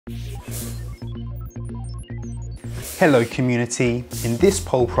Hello community, in this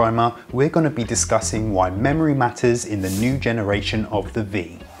poll primer we're going to be discussing why memory matters in the new generation of the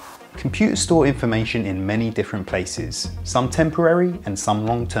V. Computers store information in many different places, some temporary and some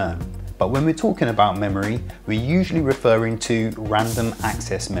long term. But when we're talking about memory, we're usually referring to random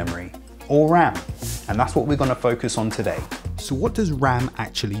access memory, or RAM, and that's what we're going to focus on today. So what does RAM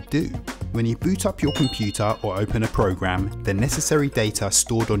actually do? When you boot up your computer or open a program, the necessary data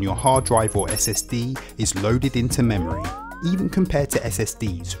stored on your hard drive or SSD is loaded into memory. Even compared to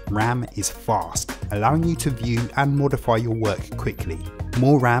SSDs, RAM is fast, allowing you to view and modify your work quickly.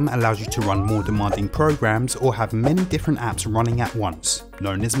 More RAM allows you to run more demanding programs or have many different apps running at once,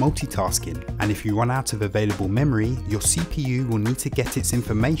 known as multitasking. And if you run out of available memory, your CPU will need to get its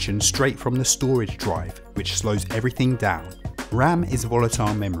information straight from the storage drive, which slows everything down. RAM is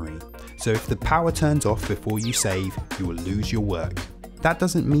volatile memory, so if the power turns off before you save, you will lose your work. That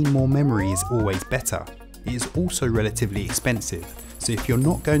doesn't mean more memory is always better. It is also relatively expensive, so if you're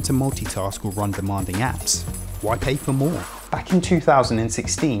not going to multitask or run demanding apps, why pay for more? Back in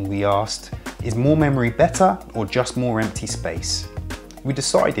 2016 we asked, is more memory better or just more empty space? We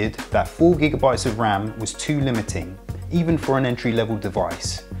decided that 4 GB of RAM was too limiting, even for an entry-level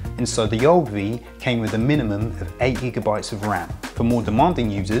device, and so the old V came with a minimum of 8 GB of RAM. For more demanding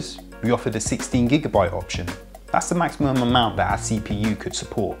users, we offered a 16 GB option. That's the maximum amount that our CPU could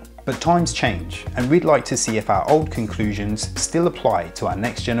support. But times change, and we'd like to see if our old conclusions still apply to our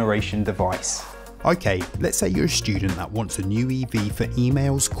next generation device. Okay, let's say you're a student that wants a new EV for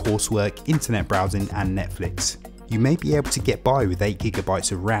emails, coursework, internet browsing and Netflix. You may be able to get by with 8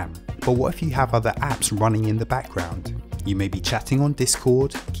 GB of RAM, but what if you have other apps running in the background? You may be chatting on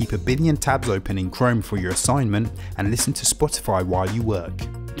Discord, keep a billion tabs open in Chrome for your assignment, and listen to Spotify while you work.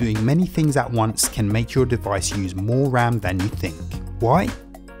 Doing many things at once can make your device use more RAM than you think. Why?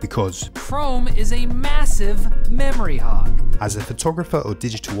 Because Chrome is a massive memory hog. As a photographer or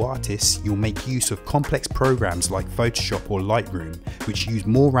digital artist, you'll make use of complex programs like Photoshop or Lightroom, which use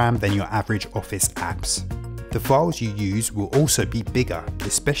more RAM than your average Office apps. The files you use will also be bigger,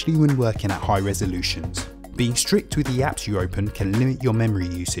 especially when working at high resolutions. Being strict with the apps you open can limit your memory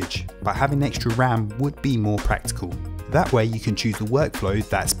usage, but having extra RAM would be more practical. That way you can choose the workflow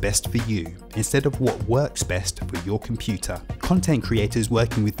that's best for you, instead of what works best for your computer. Content creators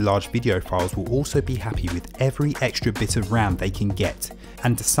working with large video files will also be happy with every extra bit of RAM they can get,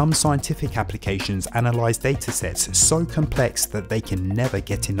 and some scientific applications analyze datasets so complex that they can never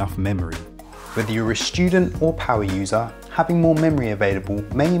get enough memory. Whether you're a student or power user, having more memory available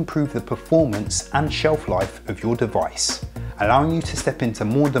may improve the performance and shelf life of your device, allowing you to step into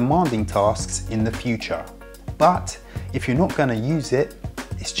more demanding tasks in the future. But if you're not going to use it,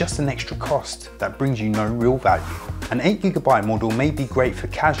 it's just an extra cost that brings you no real value. An 8 GB model may be great for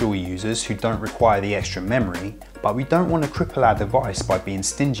casual users who don't require the extra memory, but we don't want to cripple our device by being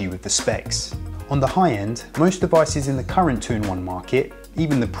stingy with the specs. On the high end, most devices in the current 2-in-1 market,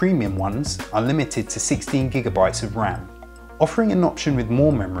 even the premium ones, are limited to 16 GB of RAM. Offering an option with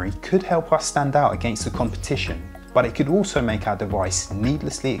more memory could help us stand out against the competition, but it could also make our device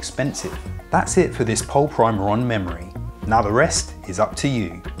needlessly expensive. That's it for this poll primer on memory. Now the rest is up to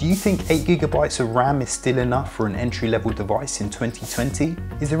you. Do you think 8 GB of RAM is still enough for an entry-level device in 2020?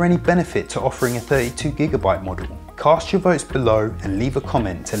 Is there any benefit to offering a 32 GB model? Cast your votes below and leave a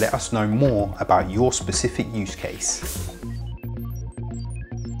comment to let us know more about your specific use case.